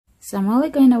So I'm only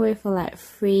going away for like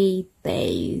 3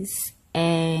 days,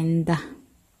 and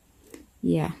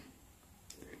yeah,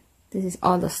 this is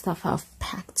all the stuff I've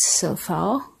packed so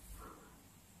far.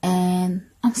 And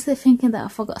I'm still thinking that I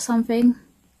forgot something.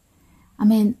 I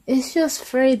mean, it's just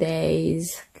 3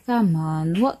 days. Come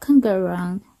on, what can go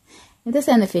wrong? If there's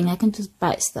anything, I can just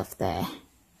buy stuff there.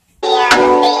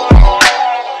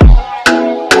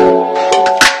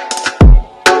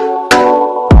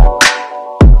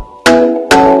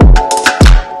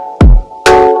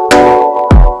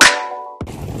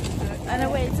 On the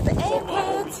way to the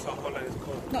airport.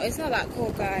 No, it's not that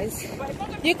cold, guys.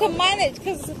 You can manage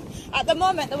because at the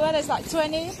moment the weather is like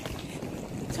 20,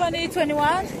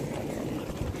 21.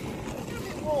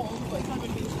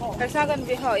 It's not gonna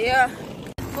be hot, yeah.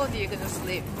 Before you're gonna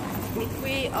sleep.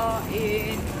 We are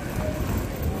in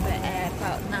the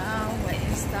airport now. We're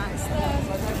in Stansted.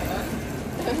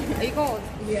 Are you cold?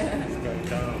 Yeah. It's going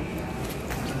down.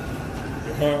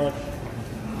 You heard?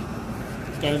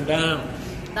 It's going down.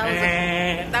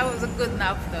 That was a good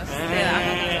nap though. Still, I'm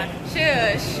not gonna like,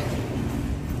 shush.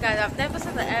 Guys, I've never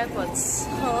seen the airport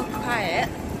so quiet.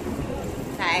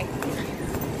 Like,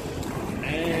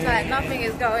 it's like nothing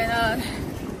is going on.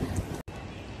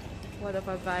 Word of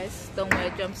advice: don't wear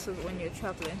a jumpsuit when you're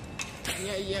traveling.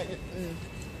 Yeah.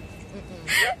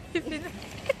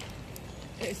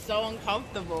 It's so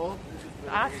uncomfortable.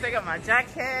 I have to take out my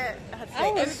jacket. I had to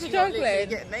take everything off, literally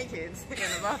get naked in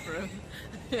the bathroom.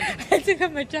 I took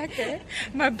out my jacket,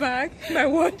 my bag, my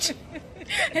watch,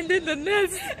 and then the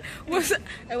nurse was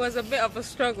a bit of a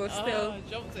struggle still.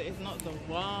 Jumpsuit is not the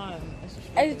one.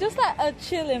 It's just like a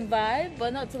chilling vibe,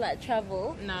 but not to like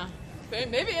travel. Nah,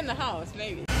 maybe in the house,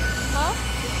 maybe. Huh?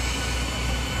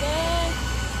 Then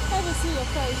let me see your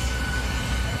face.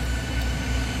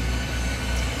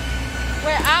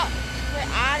 We're out.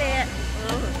 We're at it.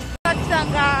 Touchdown,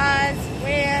 guys.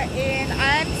 We're in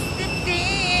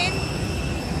Amsterdam.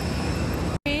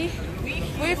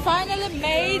 We finally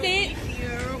made it.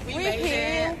 We're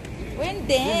here. We're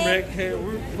there.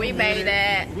 We made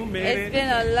it. It's been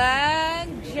a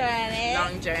long journey.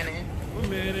 Long journey. We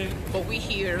made it. But we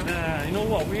here. Nah, you know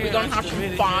what? We're gonna have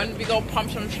some fun. We're gonna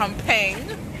pump some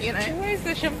champagne. You know. Where's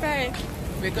the champagne?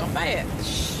 We're gonna buy it.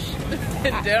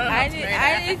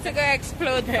 I need to go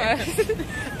explode first.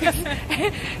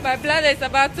 My bladder is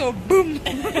about to boom.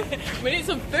 We need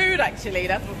some food actually,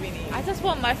 that's what we need. I just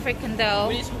want my freaking dough.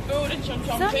 We need some food and some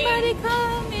champagne. Somebody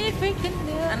call me freaking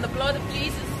dough. And the blood of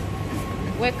Jesus.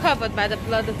 We're covered by the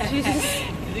blood of Jesus.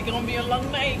 It's gonna be a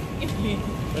long night.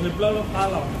 And the blood of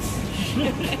Allah.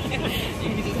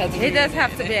 He does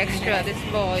have to be extra, this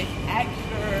boy. Extra.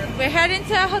 We're heading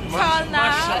to a hotel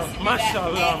now.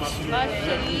 Mashallah.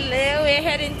 We're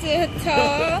heading to a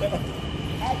hotel.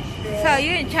 So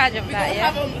you're in charge of that,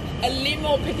 yeah? Have a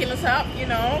limo picking us up, you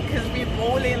know, because we're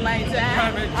rolling like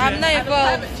that. I'm not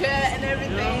involved. Private jet and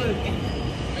everything.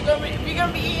 We're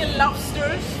gonna be eating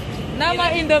lobsters. No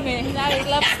more Indomie. Now it's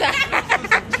lobster.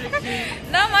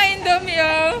 No more Indomie,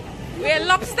 oh. We're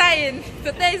lobstering.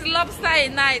 Today is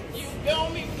lobstering night. You feel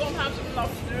me? We're gonna have some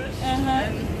lobsters.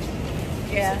 And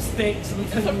yeah. Some steaks.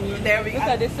 There we go. Look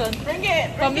at this one. Bring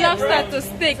it. From lobster to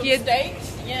steak. Some You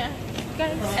steaks. Yeah.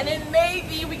 And then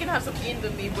maybe we can have some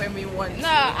Indomie when we want. No,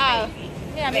 yeah,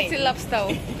 I'm eating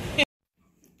lobster.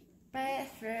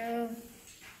 Bathroom.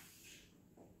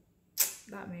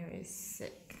 That mirror is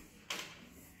sick.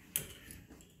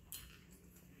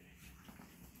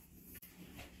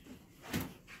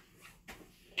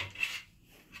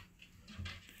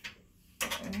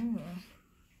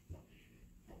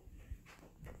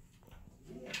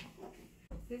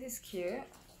 This is cute.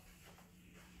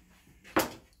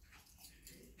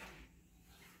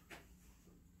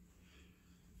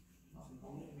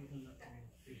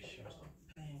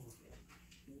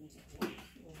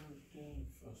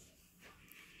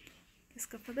 Let's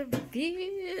go for the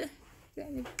view.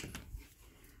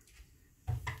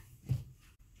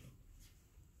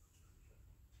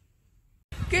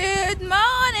 Good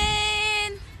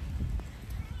morning.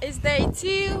 It's day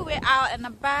 2. We're out and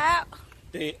about.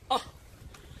 Day We're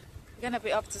gonna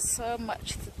be up to so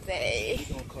much today.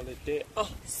 We're gonna call it day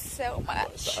So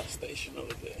much. That station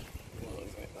over there. Well,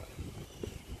 it's like that.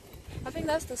 I think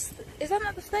that's the. Is that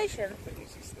not the station? I think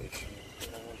it's the station.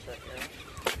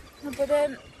 No, but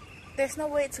then there's no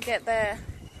way to get there.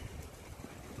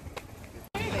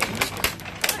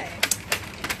 Why?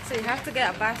 So you have to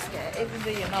get a basket, even though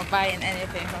you're not buying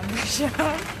anything from the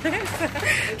shop.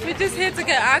 We're just here to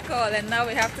get alcohol, and now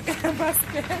we have to get a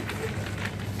basket.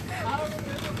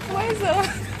 Why is it?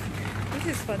 This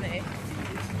is funny.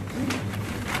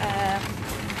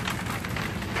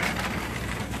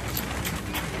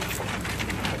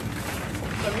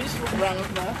 So we just walk around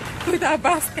with her. With our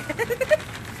basket.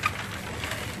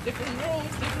 Different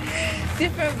rules,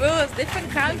 Different rules,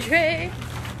 different country.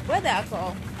 Where the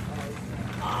alcohol?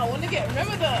 Oh, I want to get.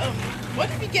 Remember the what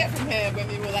did we get from here when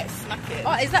we were like snacking?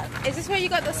 Oh, is this where you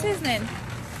got the seasoning?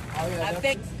 Oh yeah. I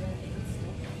think.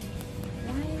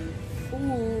 Wine.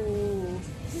 Ooh,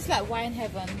 this is like wine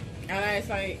heaven. I know it's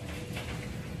like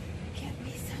Get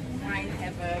me some wine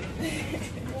heaven.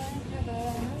 wine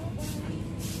heaven.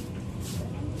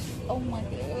 Oh my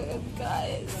god,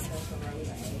 guys.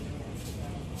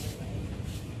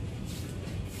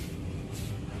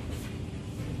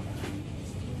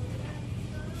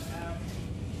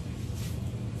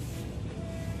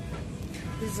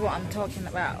 This is what I'm talking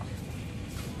about.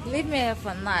 Leave me here for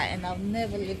a night and I'll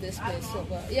never leave this place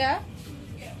sober. Yeah?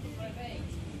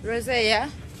 Rosé, yeah?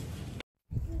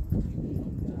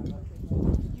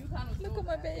 Look at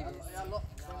my babies.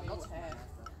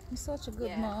 I'm such a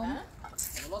good mom.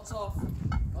 Lots of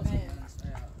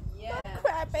Yeah. Don't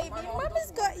cry, baby.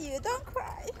 Mommy's got you. Don't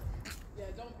cry. Yeah,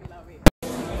 don't be that way.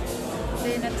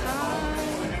 Dinner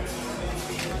time.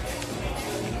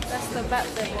 That's the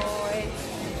birthday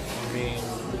boy. me,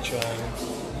 the child,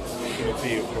 the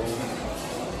vehicle.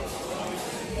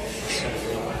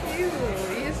 Ew,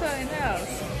 you're something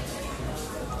else.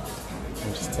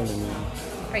 I'm just telling you,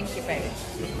 Thank you, baby.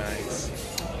 you're nice.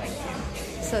 Thank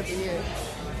you. So do you.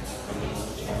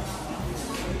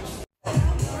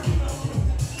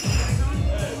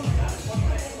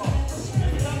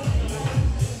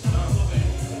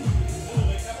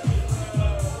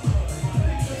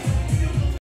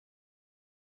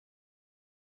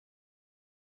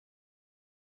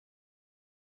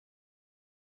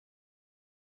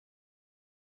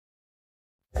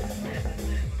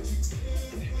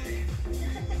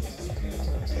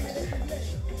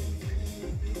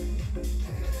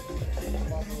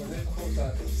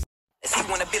 He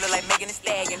wanna feel it like Megan Thee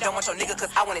Stallion. Don't want your nigga cause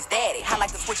I want his daddy. I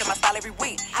like to switch up my style every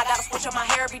week. I gotta switch up my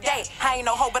hair every day. I ain't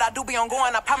no hoe, but I do be on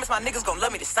going. I promise my niggas gon'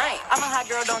 love me the same. I'm a hot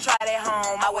girl, don't try it at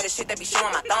home. I wear the shit that be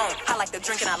showing my thong. I like to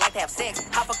drink and I like to have sex.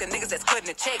 I fuck the niggas that's cutting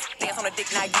the checks. Dance on the dick,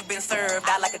 now you been served.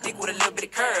 I like a dick with a little bit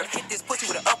of curve. Hit this pussy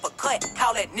with an uppercut.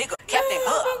 Call that nigga Captain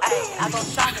Hook. Ayy, I go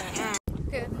shopping.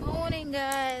 Good morning,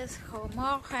 guys.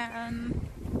 Goedemorgen.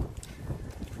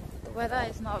 The weather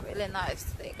is not really nice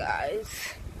today, guys.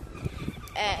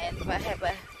 And we have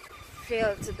a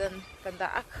field to the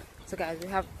dark. So guys, we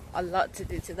have a lot to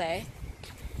do today.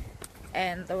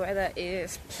 And the weather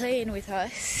is playing with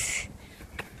us.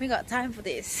 We got time for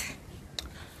this.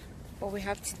 But we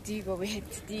have to do what we have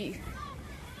to do.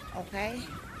 Okay?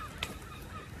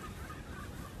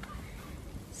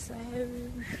 So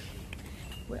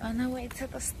we're on our way to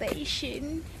the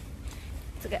station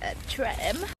to get a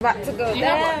tram. About to go there.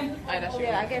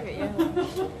 Yeah, I gave it you.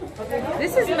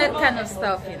 This is mad kind of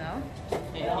stuff, you know.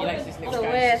 Yeah, he likes this nigga. So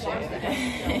where?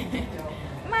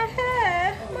 My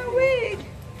hair, my wig.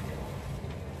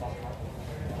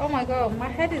 Oh my god, my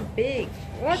head is big.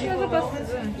 What was I supposed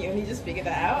to do? You only just figured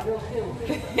that out.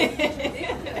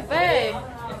 Babe,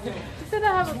 you said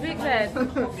I have a big head.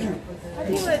 How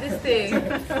do you wear this thing?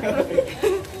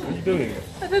 What are you doing?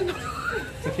 I don't know.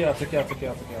 Take it out, take it out, take it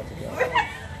out, take it out, take it out.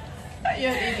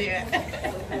 You're an idiot.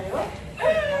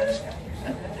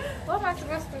 What am I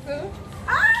supposed to do?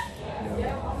 Ah!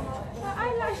 My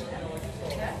eyelash.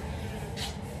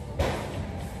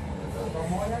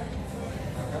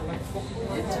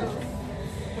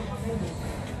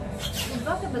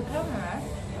 Look at the camera.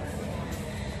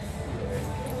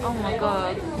 Oh my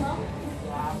god.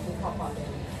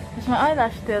 Is my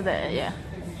eyelash still there? Yeah.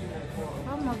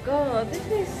 Oh my god, this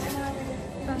is...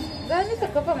 Do I need to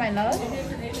cover my nose?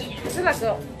 Is it like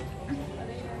a...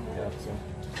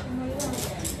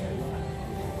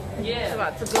 Yeah. It's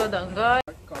about to go down, guys.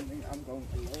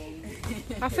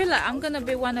 I feel like I'm gonna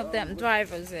be one of them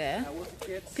drivers here.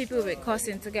 People will be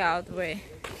cussing to get out of the way.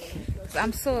 Cause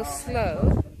I'm so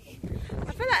slow.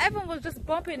 I feel like everyone was just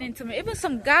bumping into me. Even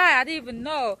some guy I didn't even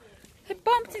know. He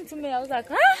bumped into me. I was like,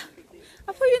 huh?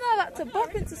 I thought you're not allowed to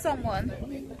bump into someone.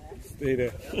 Stay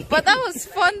there. But that was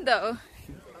fun though.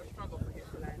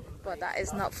 But that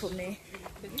is not for me.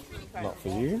 Not for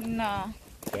you? No.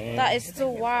 Damn. That is too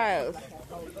wild.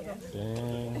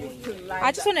 Damn.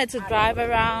 I just wanted to drive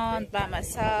around by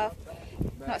myself,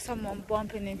 not someone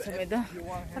bumping into me. Not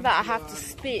that I have to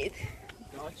speed.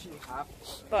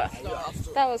 But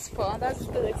that was fun. That's a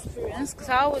good experience because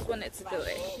I always wanted to do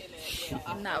it.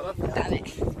 And now we've done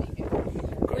it.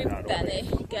 We've done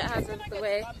it. Get out of the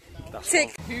way.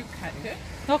 Take. Who catch it?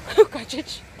 No, who catch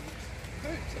it?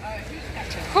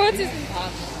 Who's is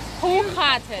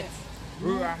wholehearted.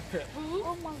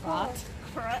 Oh my god.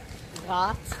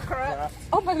 Rat.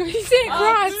 Oh my god, he's saying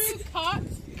grass. Cat.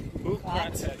 Who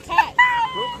cracked it? Cat.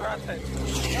 Who cracked it?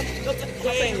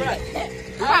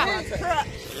 Rat.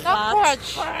 Not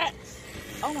crutch.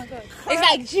 Oh my god. It's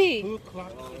like G. Who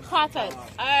cracked it?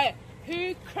 Quartet.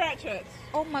 Who cracked it?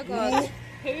 Oh my god.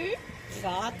 Who?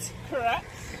 Cat. Cracked.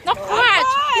 Not crutch.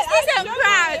 It's not a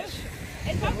crutch.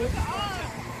 It comes with the R.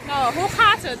 No, who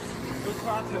quartet? Who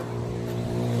cracked it?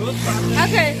 Who cracked it?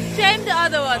 Okay, change the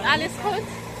other one. Alice Coates.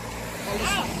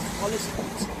 Alles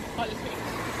goed.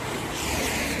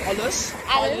 Alice.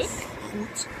 Alice. Goed.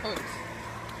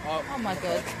 Oh my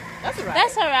god. That's alright.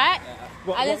 That's alright.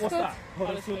 Alice What's Coates. that?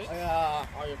 Alles goed.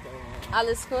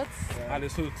 Alice Coates.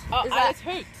 Alles goed. Oh, Is Alice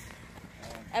that- Hoot.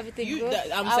 Everything You,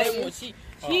 good? I'm Alice. saying what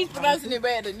she's pronouncing it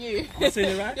better than you. Am I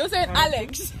saying it right? You're saying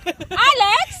Alex.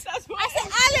 Alex? That's what I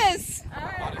said Alice.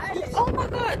 Oh my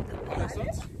god. Alles goed.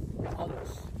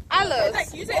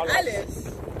 Alice. You said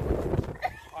Alice.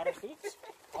 Alles goed.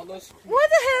 Alles goed. What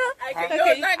the hell? Okay, Okay,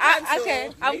 you're not cancelled. okay,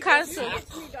 I'm cancelled.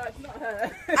 You guys, not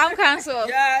her. I'm cancelled.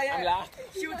 Ja.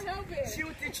 She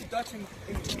would teach you Dutch and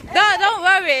Don't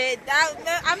worry.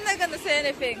 I'm not gonna say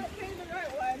anything.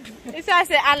 It's why I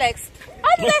say Alex.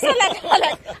 Oh, that's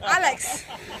like Alex.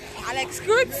 Alex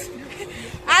good.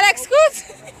 Alex good.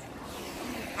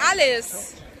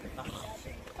 Alice.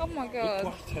 Oh my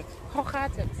god. How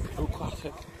hard it? Who cracked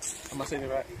it? Am I saying it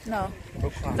right? No, Who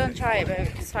cracked don't try it, babe.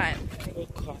 It's fine. Who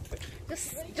cracked it?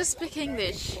 Just speak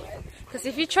English. Because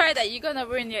if you try that, you're gonna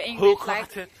ruin your Who English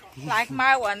cracked it? like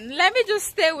my one. Let me just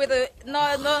stay with the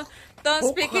no. Don't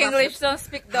speak English. Don't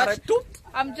speak Dutch.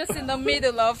 I'm just in the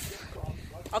middle of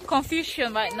a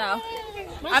confusion right now.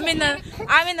 I'm in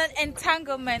an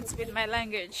entanglement with my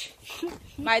language.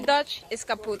 My Dutch is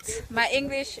kaput. My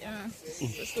English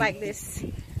is like this.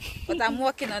 But I'm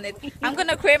working on it. I'm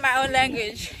gonna create my own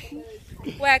language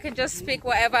where I can just speak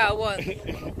whatever I want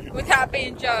without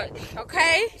being judged.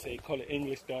 Okay? So you call it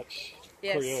English, Dutch,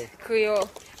 Yes, Creole.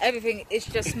 Everything is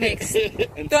just mixed.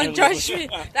 Don't judge me.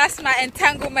 That's my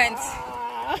entanglement.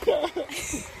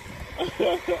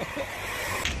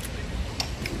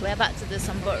 We're about to do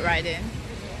some boat riding.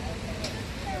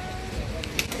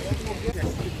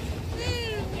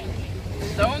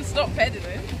 Don't stop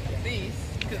pedaling, please,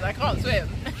 because I can't swim.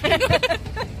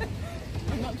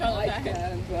 I'm not trying to attack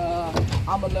him.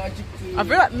 I'm allergic to. I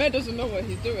feel like Med doesn't know what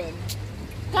he's doing.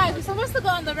 Guys, we're supposed to go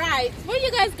on the right. Where are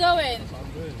you guys going?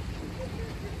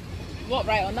 What,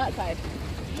 right on that side?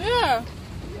 Yeah.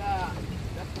 Yeah,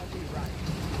 that's not too right.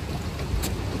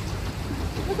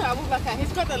 Look at Abubakar,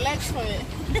 he's got the legs for it.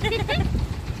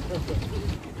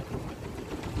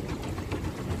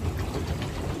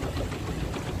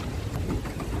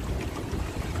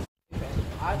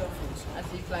 I don't think so. As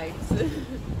he flies.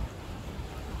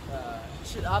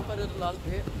 Should I put it a little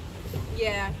bit?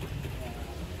 Yeah.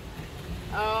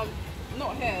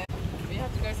 Not here. We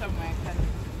have to go somewhere kind of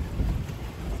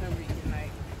so we can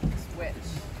like switch.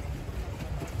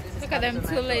 Look at them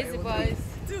two lazy boys.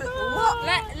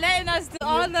 Letting us do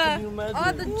all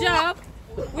the job.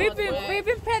 We've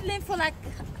been pedaling for like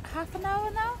half an hour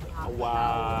now,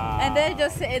 Wow. and they're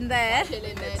just sitting there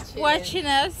Chilling there, chilling. watching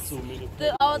us 2 minutes. do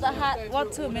all the hard.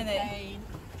 What 2 minutes?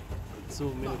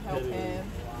 2 minutes. Help him.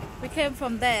 We came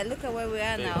from there. Look at where we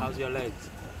are now. How's your legs?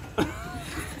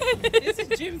 This is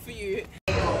gym for you.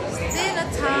 Dinner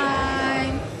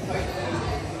time.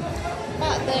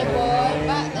 Back there, boy.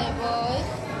 Back there, boy.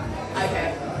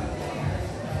 Okay.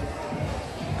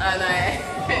 And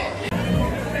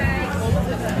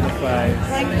Bye.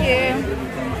 Thank you.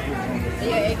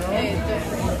 it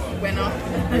just went off.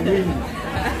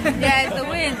 Yeah, it's the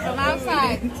wind from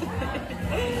outside.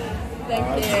 Thank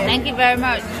you. Thank you very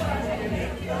much.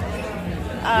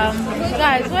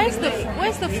 Guys, where's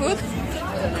the food?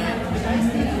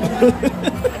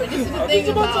 This is the thing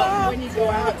about when you go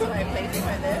out to like places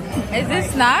like this. Is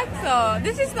this snacks or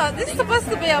this is supposed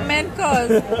to be a main course?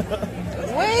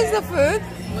 Where is the food?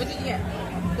 What did you get?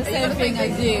 The same thing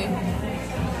as you.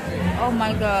 Oh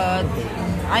my god.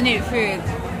 I need food.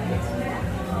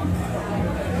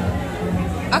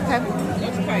 Okay.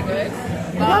 Looks quite good.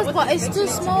 But it's too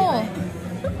small.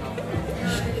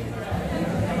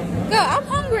 Girl, I'm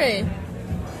hungry.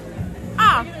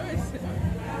 Ah.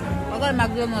 I'll go to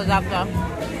McDonald's after.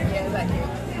 Yeah, exactly.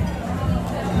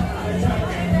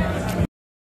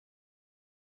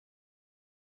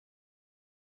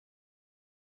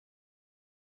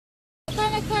 What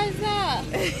kind of car is that?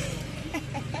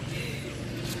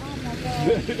 Oh my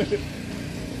god.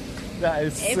 That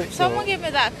is If sick. someone give me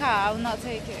that car, I will not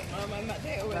take it. I might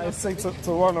take it away. That is sick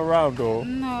to run around though.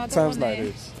 No, I don't Times want like it.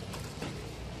 this.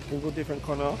 Can we go different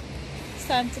corner? It's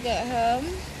time to get home.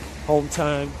 Home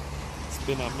time.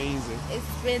 been amazing.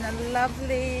 It's been a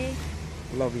lovely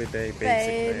Lovely day, day,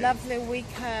 basically. lovely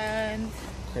weekend.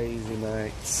 Crazy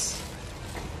nights.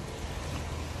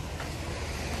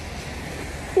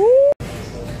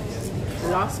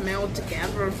 Last meal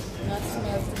together Last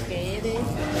meal together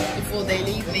before they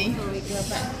leave me. before we go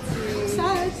back to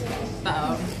Sad.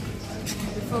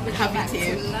 before we go Happy back to.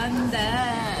 to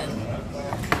London.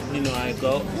 You know how I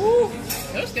go.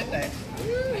 That was good though.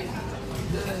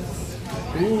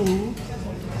 Ooh.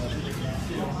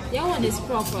 Your one is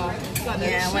proper. It's got the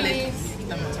Yeah, when cheese.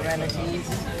 the mozzarella cheese.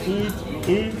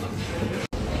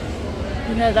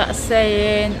 You know that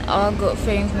saying, all good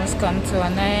things must come to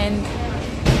an end.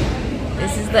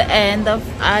 This is the end of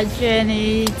our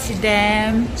journey to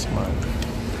them. Smart.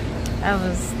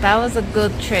 That was a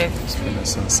good trip. It's been a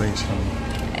sensation.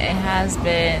 It has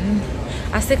been.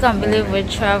 I still can't believe we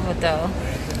traveled though.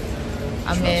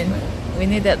 I mean, we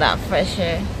needed that fresh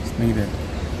air. It's needed.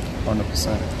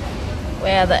 100%. We're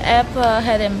at the airport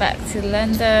heading back to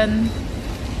London.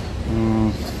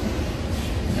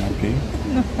 Happy?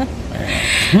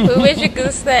 We wish we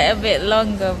could stay a bit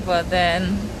longer, but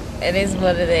then it is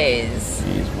what it is.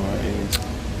 It is what it is.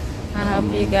 I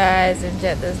hope you guys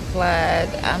enjoyed this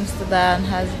vlog. Amsterdam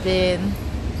has been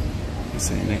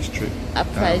See you next trip. a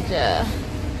pleasure.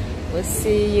 We'll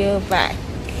see you back.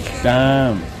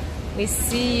 Damn. We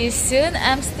see you soon,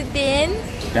 Amsterdam.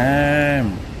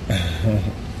 Damn.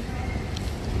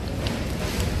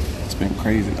 It's been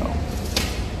crazy though.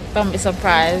 Don't be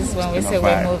surprised when we It's say been a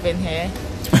we're vibe. moving here.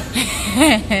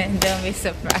 Don't be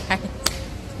surprised.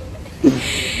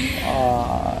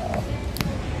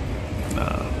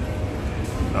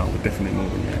 No, we're definitely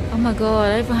moving here. Oh my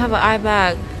god, I even have an eye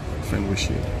bag. Friend wish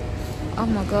you. Oh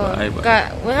my god. eye bag.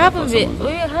 God, we haven't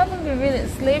someone been really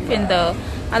sleeping though.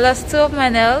 I lost 2 of my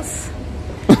nails.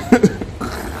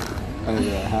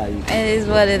 How you It is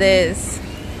what it is.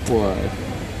 boy?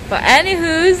 But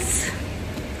anywho's,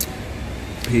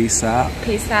 Peace out.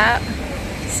 peace out.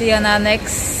 See you on our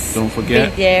next Don't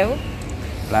forget. video.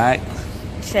 Like.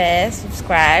 Share,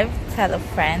 subscribe, tell a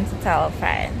friend to tell a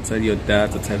friend. Tell your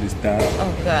dad to tell his dad.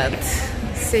 Oh god.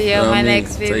 See you Know on what my I mean?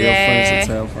 next video. Tell your friends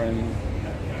to tell friends.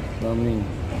 Know what I mean?